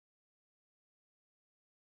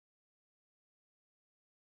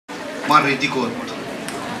maridikot.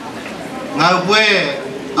 Ngawe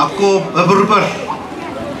aku berber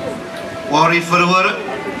wari forward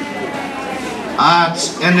at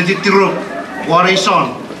energy tiro wari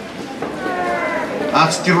son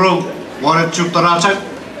at tiro wari Chuuk tarasak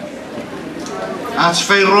at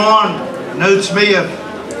feiron notes mayor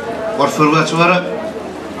war forward suara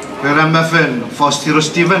Ramafen Faustiro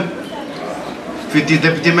Steven Fiti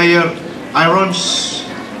Deputy Mayor Irons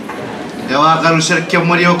Dewa Karusir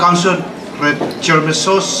Mario Council Red Chairman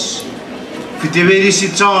Sos Fiti Veri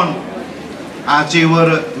Siton at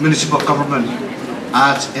our municipal government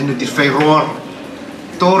at Energy Fairor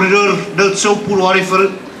Torir Del Sopur Wari for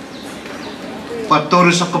but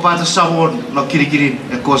Toris Akapata Savon no Kirikirin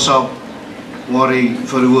a Kosa Wari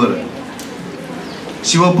for the world.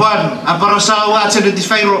 Siwapan Aparasawa at Energy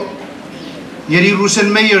Fairor Yeri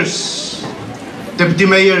Russian mayors, deputy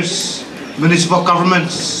mayors, municipal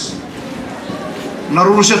governments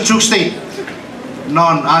Narusha Chuuk State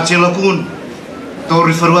Non Achelakun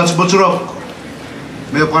Tori Farwats Boturok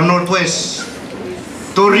Mepan Northwest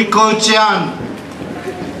Tori Kochian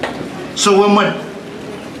Sowamat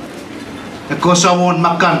Ekosawon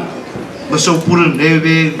Makan Basopurun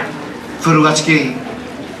Ebe Farwatski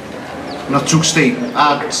Not Chuuk State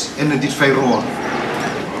at Energy Fairor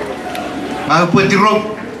Aku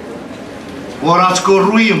petirok Waratsko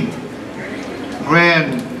Ruim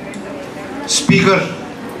Ren Speaker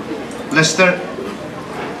Lester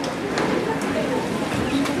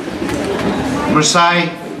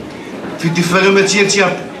Mersai 50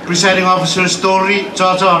 Metsiap Presiding Officer Story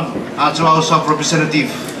Chaton at House of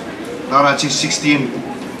Representative Narachi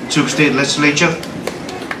 16 Chuuk State Legislature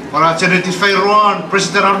Warachi Fairwan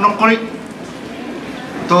President Arnokori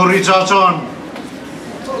Tori Chaton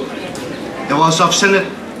The House of Senate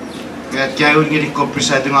at Gayun Ngiriko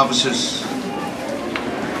presiding officers.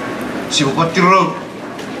 Sibupati Road,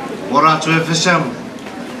 Warato FSM,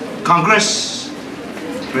 Congress,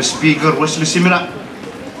 Press Speaker Wesley Simila,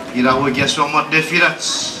 Irawa Gaswamot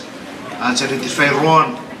Defirats, Anseriti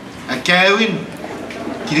Fairon, at Gayun,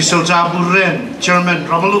 Kirisol Jaburen, Chairman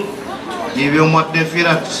Ramalu, Yiviomot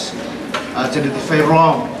Defirats, Anseriti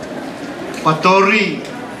Fairon, Patori,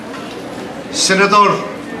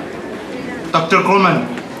 Senator Dr. Coleman,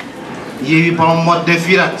 Yevi Palmot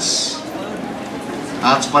Defirats,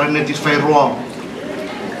 at Paranetic Fairwall.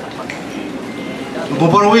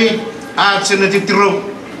 Boborwe at Senatic Tiro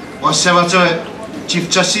was Savato Chief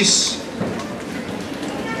Justice.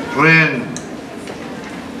 Ren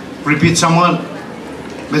repeat someone,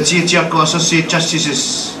 Metsiako Associate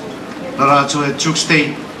Justices, Narato Chuuk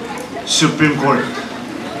State Supreme Court.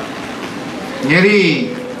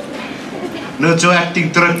 Nyeri Noto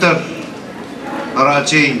Acting Director.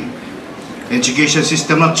 Arachi Education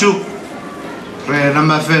System not Chuuk Re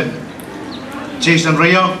Namafen Jason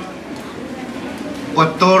Rayong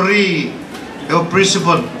Patori El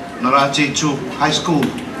Principal Narachi Chuuk High School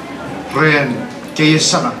Ren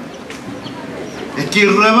Kayesana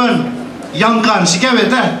Ekirleman Yangkan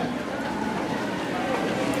Sikaveta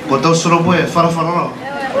Koto Surabaya Farafaro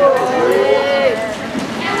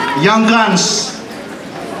Yangkans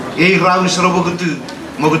Rawi Surabagutu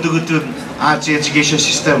Mogutu at the education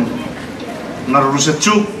system Narusa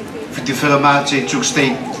Chuuk 50 Felamache Chuuk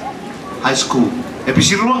State High School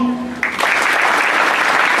Episirwa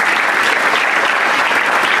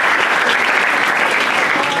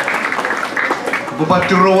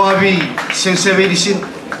Bupatirowabi Sensevedisin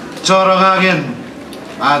Choragagen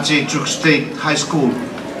at the Chuuk State High School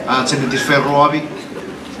at the Ferroabi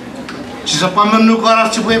Sisapaman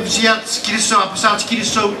Nukarach Websiat Kiriso Apasat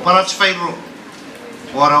Kiriso Parach Fairo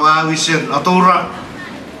Warawa Wisin Atura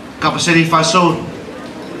Kapasari Faso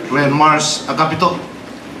Ren Mars Agapito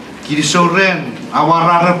Kiriso Ren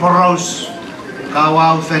Awarara Paros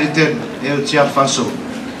Kawaw Feriten El Chiat Faso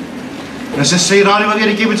Nasasirari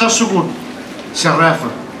Magari Kibita Sugun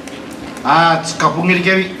Sarafa at Kapungiri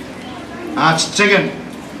Kevi at Chegan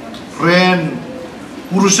Ren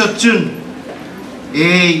Urusatun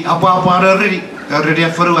Apa Redi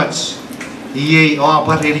Forwards Ye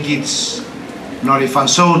Apa Redi Kids Nori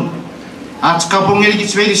Fanson at Kapong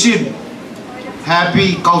Eligits very soon.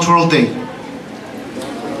 Happy Cultural Day.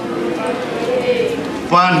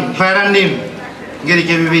 Pan Rairan name Geri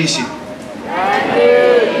Kevi very soon.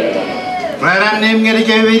 Rairan name Geri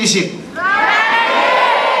Kevi very soon.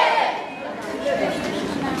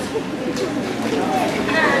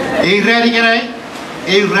 Ready Gerai,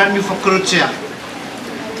 ran me for Crucia.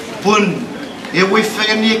 Pun,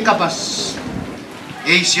 Wifagani Kapas,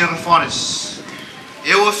 Sierra Forest.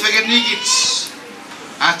 Eu Feganigits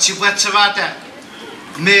at Chibat Savata,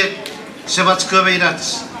 Med Savat Kavairat,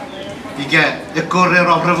 Ika ekorre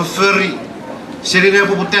roh furry serire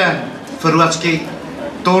puputan ferwatski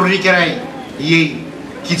tori kerai ye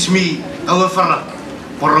kitsmi awafara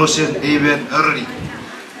porosen even early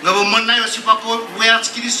ngabo manai wasipako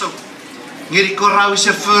weatski diso ngiri korawi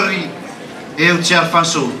se furry eu char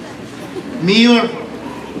faso miur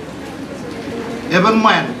even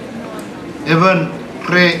man even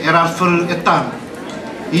pre era fur etan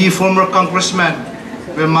former congressman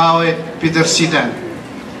Bemawe Peter Sidan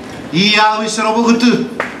ia wisrobo gutu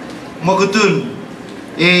mogutun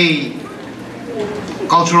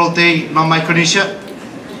cultural day na Micronesia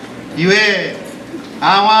iwe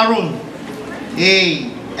awarum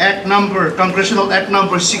congressional act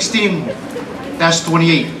number 16-28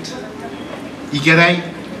 igerai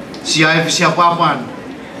siya siapapan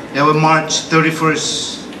ewe March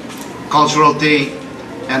 31st cultural day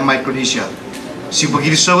and Micronesia si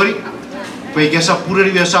bagiri sawari pega sa pura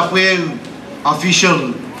ri sa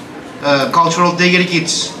official cultural day gari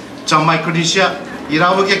kids sa Micronesia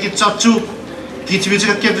irawo kya kids sa Chuuk kids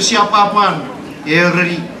bisa kya siapapan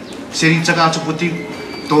eri seri caka cuputi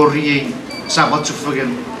tori sabat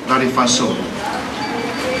sufagen dari faso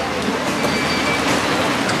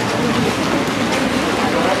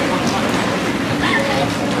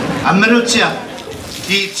America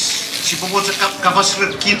kids si popo kapas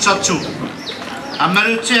kids sa Chuuk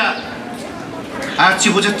America at si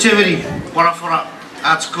popo ceveri fora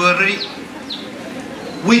at square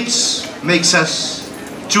which makes us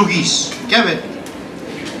Chuukis Kevin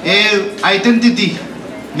identity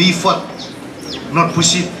me fought not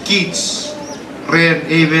push kids ran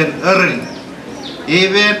even early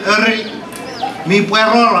me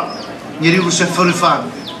puerora nyeri usa fan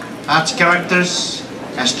as characters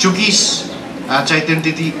as Chuukis as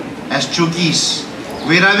identity as Chuukis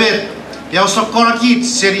wherever ya sokora kids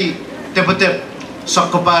seri tepetep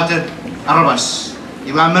sokopater arabas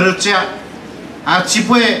iba merucia at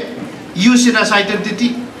sipue use it as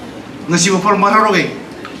identity ngasi por mararoge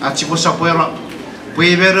at sipo sa puera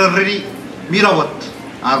puevereri mirawat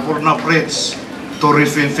arborna prets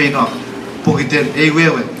torrifen feina pogiten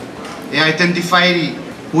ewewe identify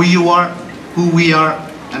who you are, who we are,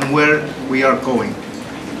 and where we are going.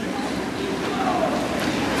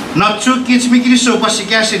 Not Chuuk kids mikiri so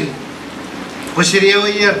pasikasin pasiriyo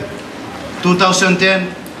year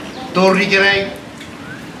 2010 Tori Kerai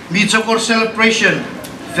Mitzokor celebration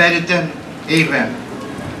Feriten Iran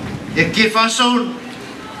a kid fason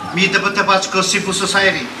meet the Batabatsko Civil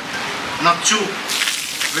Society not Chuuk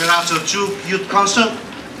we're also Chuuk Youth Council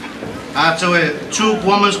also a Chuuk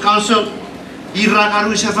Women's Council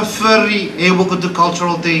Irakaru is have a furry able to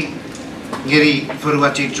cultural day ngeri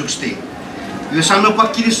ferwachi Chuuk State you sano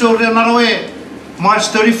pakiri so naroe March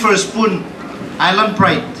 31st pun Island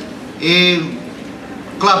Pride a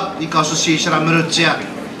club di association America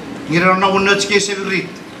ngira na unat ke sevrit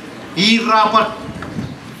I rapat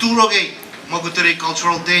turoge maguteri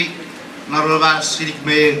cultural day naroba sirik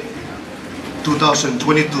me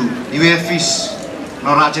 2022 UFIS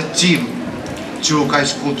naraja gym Chuuk High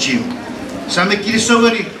School gym same kiri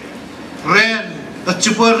sogari ren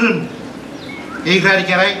achuparun e gari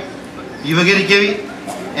karai ibageri kevi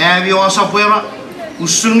abi wasa puera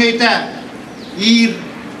usungaita ir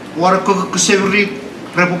warko kusevri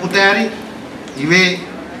reputari ibe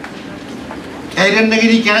eren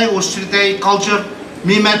negeri karai ustritai culture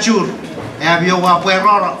mi mature abi wa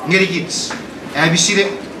puera ngeri kids abi sire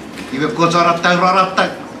ibe kocara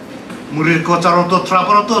tagrarata murir kocara to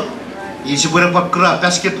traparotot isi pura pakra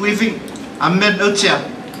basket weaving amen otsia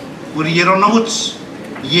puri yeronomuts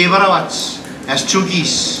yevarawats as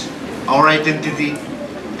Chuukis our identity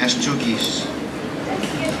as Chuukis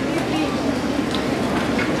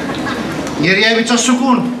ngeri abi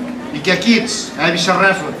sukun ika kids abi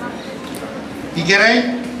sarrafa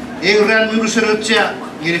ikerai euran muruserotsia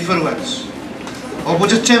ngeri forwards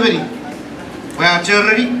oboja cheveri wa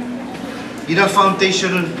cherry ida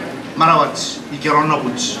foundation marawats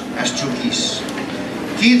ikeronobuts as Chuukis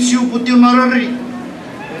kids you put you norari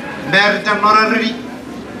berita norari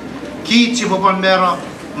kids you papan mera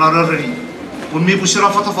norari pumi pusira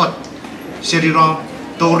fotofot seriro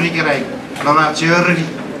tori kerai nara cherry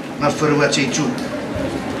na forwards Chuuk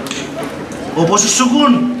opo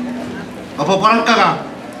susukun opo parangkaga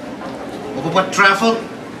opo pat travel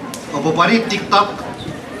opo pari TikTok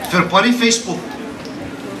pari Facebook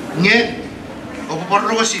nge opo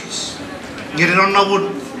parrogosits ngiriron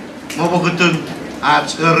nawud mabogutun at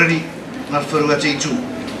already not forwards Chuuk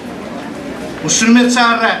usunmet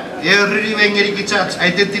sara already wengeri kitsats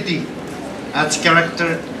identity as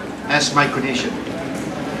character as Micronesian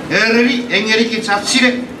already engeri kitsats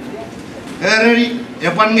sire already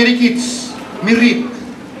epan ngeri kits mirit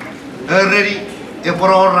already e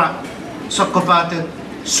porora sokopaten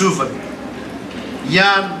suvan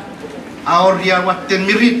yan aoria watten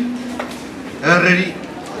mirit already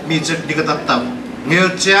mijek dikatatam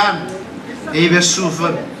ngelcian ebe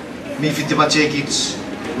suvan mi fitibachekits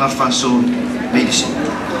narfanson medicine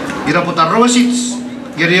ira putar rosits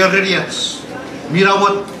geria rediats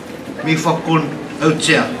mirawat mi fakun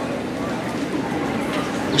elcia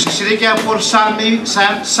usisirika por sam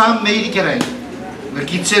mei dikerai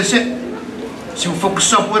merkitsense si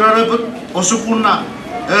fokus up por arabut osupuna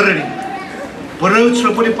already por outs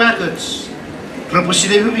lo por packets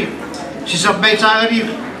proposide vi si sabay tagari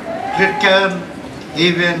retkan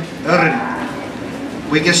even already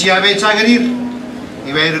we can see abay tagari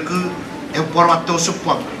ibayruku e por watto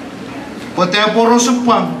supang pote por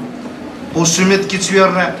supang posumet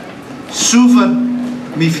kitswerna suvan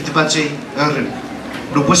mi fitbache already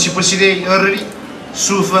no poside already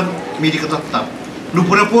suvan mi dikatatam no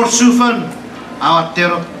por suvan awat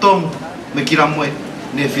terotong mekiramwe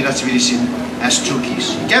ne finansbilisin as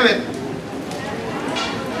Chuukis Kevin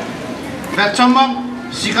Batsamang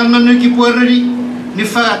sikan manuki puerri ni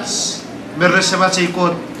fagats meresebace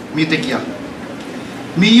ikot mi tekia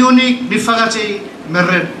mi unik ni fagace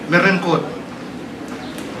meren kot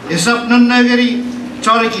esap non nagari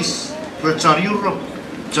charikis per Europe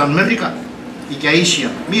John America ika Asia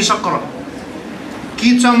mi sakra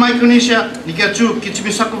kita Micronesia ni ka Chuuk kita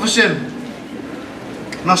bisa kufasen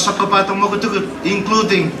nasa kapatang magutugut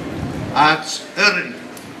including at early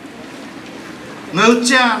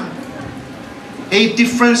ngelcian 8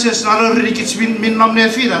 differences na already kits min namne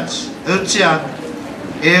filats elcian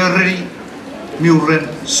early muren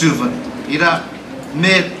suvan ira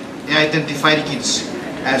made identify the kids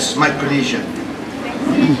as Micronesia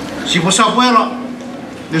si posa puero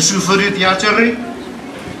ne suferit ya cherry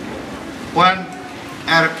one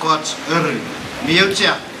aircot early mi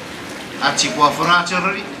elcia aci po fora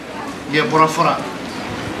cherry dia pora fora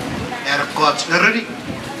aircot early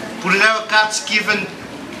pulau cats given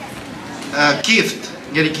gift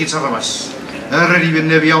jadi kita rabas early ben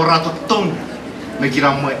ne via orato tong me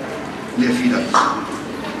kiramwe le fida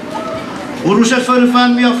urusan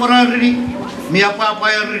fan mi fora early mi apa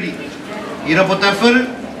early ira pota fer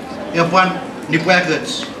ya puan ni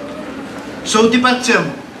packets so di pacem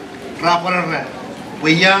raparara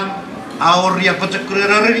weyang aur ya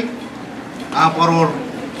early aparor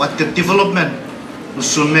what the development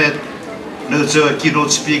nusumet nurture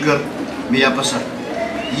keynote speaker miya pasa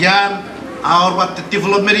yan our what the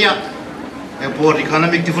development ya for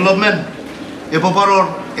economic development for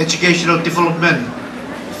educational development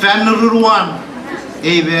family one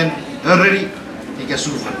even already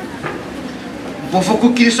ikasufa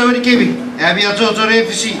bofoku kirisawi kebi abi ajore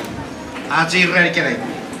fisi aji rari kerai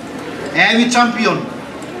abi champion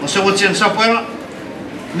osewotsen sapera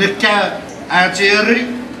nekka aji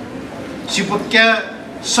si pokka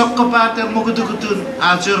sokkapater mogudugutun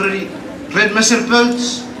aji red meser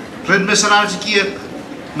pelts red meser arjikier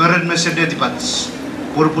red meser dedipats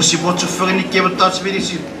por posipot sufeni kebetats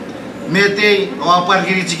medicine mete o apar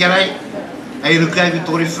giri cikerai ai rukai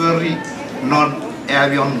vitori ferry non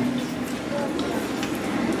avion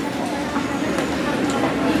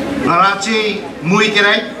narachi mui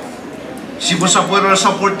kerai si posapor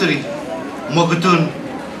supporteri mogutun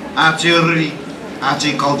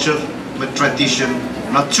aji culture with tradition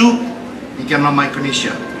na Chuuk ikan na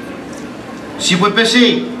Micronesia si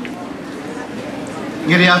pese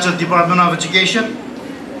ngeri aja Department of Education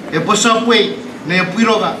e posapwe ne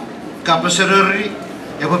puiroga kapasereri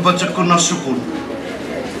e popachakun na sukun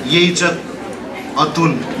yeja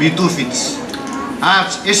atun mitufits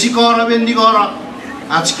ach esikora bendigora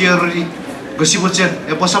ach keri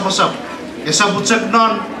gosibochen e posapasap e sabuchak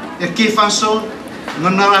non e kifaso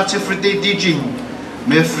nonarache frite teaching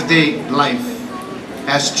me frite life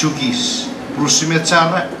as Chuukis prusimet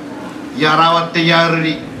cara yarawat te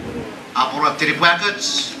yari apurat tiri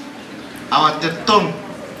packets awat te tong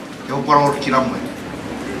yo paror kiramwe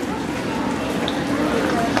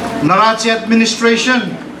narachi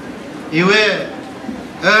administration iwe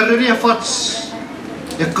early efforts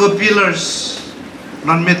the co-pillars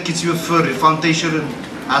non met kits we for foundation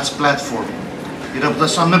as platform irap ta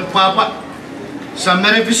samet papa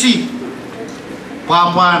samere visi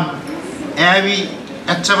papan evi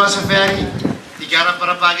etchaba safari digara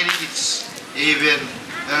para pagi kits even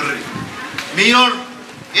early mayor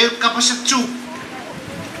el kapasit Chuuk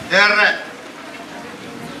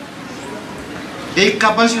e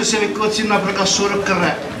kapasit se vikotsin na prakasura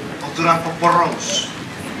kara otura paporos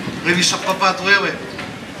revisa papa tuewe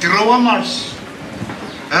tirowa mars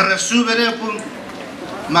subere pun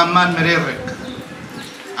maman mererek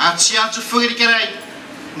atsia tu fogir kerai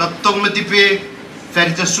natong metipe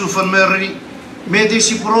ferita sufan meri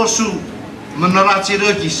medisi prosu menaraci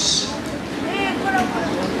regis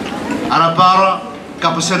arapara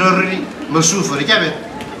kapasereri mesufa dikabet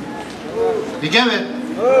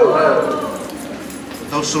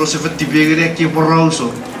tau solo seperti begere ki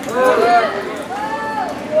porauso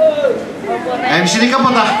ai bisini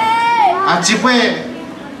kapata acipe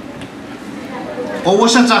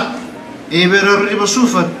owasaca evereri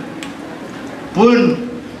mesufa pun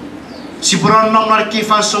si peran nam narki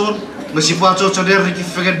fason mesi paco coder ki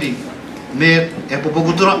fegadi met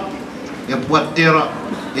popogutura puat tera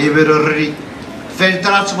evereri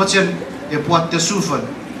federat sebacen puat te sufan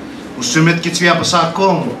usumet kitsia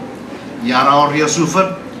pasakong yara oria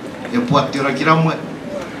sufan puat tera kiramu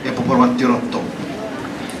poporwat tera to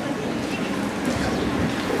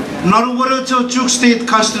Naruwaro Chuuk State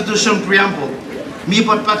Constitution Preamble mi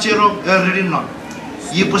pat pacero rinna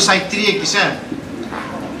ye pasai 3 kisa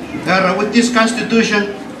with this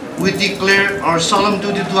constitution we declare our solemn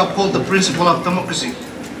duty to uphold the principle of democracy,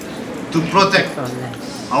 to protect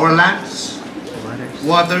our lands,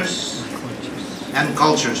 waters, and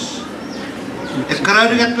cultures. If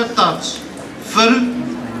Karadigat Petats, Fur,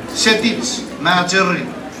 Setits, Majori,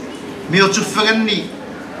 Miochu Fagani,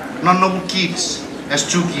 non kids as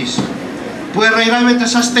Chuukis, Puerairamet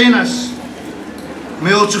sustainers,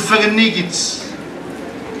 Miochu Faganigits,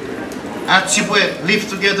 Achipwe live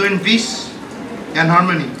together in peace and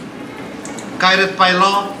harmony, guided by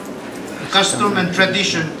law, custom, and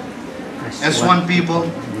tradition as one people,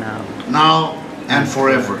 now and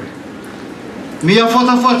forever. Mia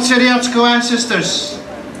fotafot seriatsko ancestors,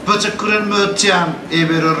 but a kuren mertian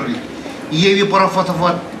everori, yevi para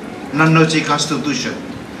fotafot nanochi constitution.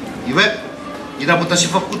 Iwe, ida potasi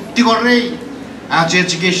fakuti korei, aja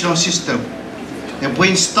educational system, and po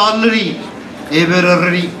installeri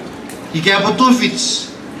everori, ika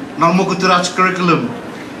potufits, non mokuturach curriculum,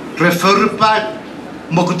 refer back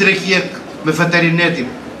mokuturekiek me veterinetim,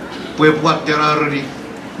 po buat terrori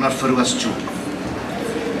not feruas Chuuk.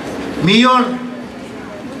 Mior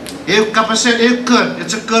kapasel kan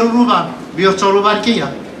it's a karuban biar coruban kia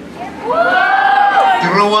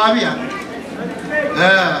kirawabia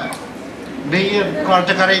neyer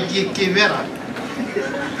korte kare ki vera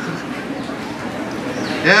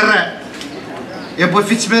era po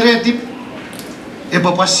fits meretip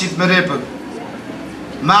po pasif merepag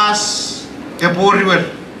mas po river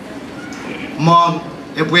mom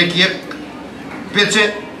po kiek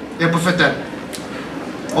pece po fetan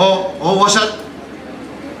o wasat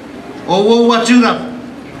o wajurap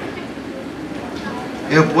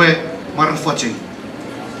pue marfoche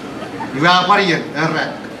iba parian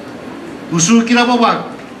era usul kira babak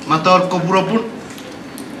mator ko pura pun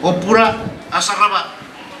o pura asaraba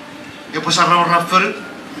pasaraba rafer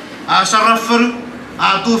asarafer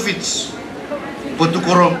atu fits potu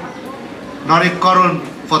korom nari koron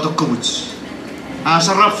foto kubuts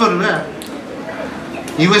asarafer ya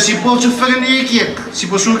iwa si pochu fagan ekiek si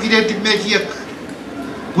posu kira tip mekiek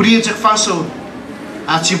Puri cek faso,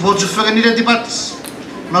 aci boju fagan ida dibatis,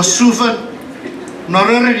 no sufan, no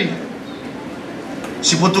reri,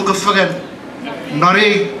 si potu ke fagan,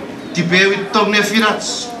 nari tipewit tong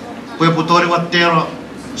nefirats, poe putori watera,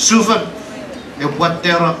 sufan,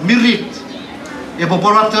 watera mirit,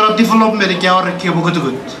 popora development ke ora ke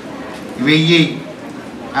bogutugut, iwe ye,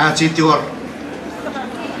 aci tior,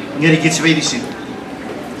 ngeri kits medicine,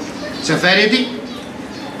 safaridi,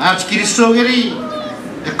 aci kiri sogeri.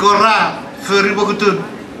 Ekora feri bogutun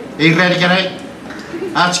ready karai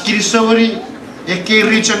आज kirisawari eke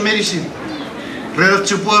richard medicine rel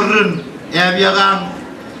chuporun biagang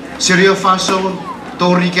serio faso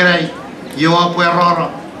tori karai yo apo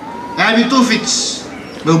error tu fits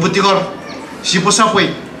bebutigor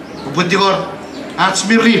siposapoi bebutigor आज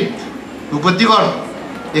mirip bebutigor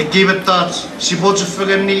eke metats sipochu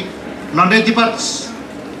fagani nande dipats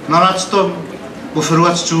naratstom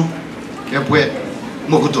buferwats Chuuk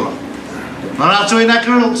Mokutura. Naracho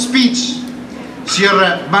inaugural speech,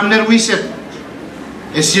 Sierra Banner Wiset,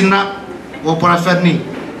 Esina, Opera Ferni,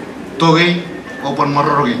 Toge, Open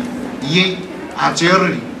Maroroge, Ye,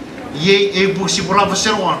 Acherri, Ye, a book Sipura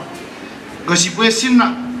Vaserwan, Gosipue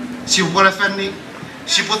Sina, Sipura Ferni,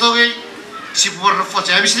 Sipotoge, Sipura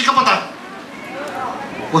Focha, Abisika Pata,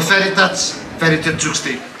 with Feritats, Feritat Chuuk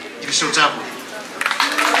State, Kisochapo.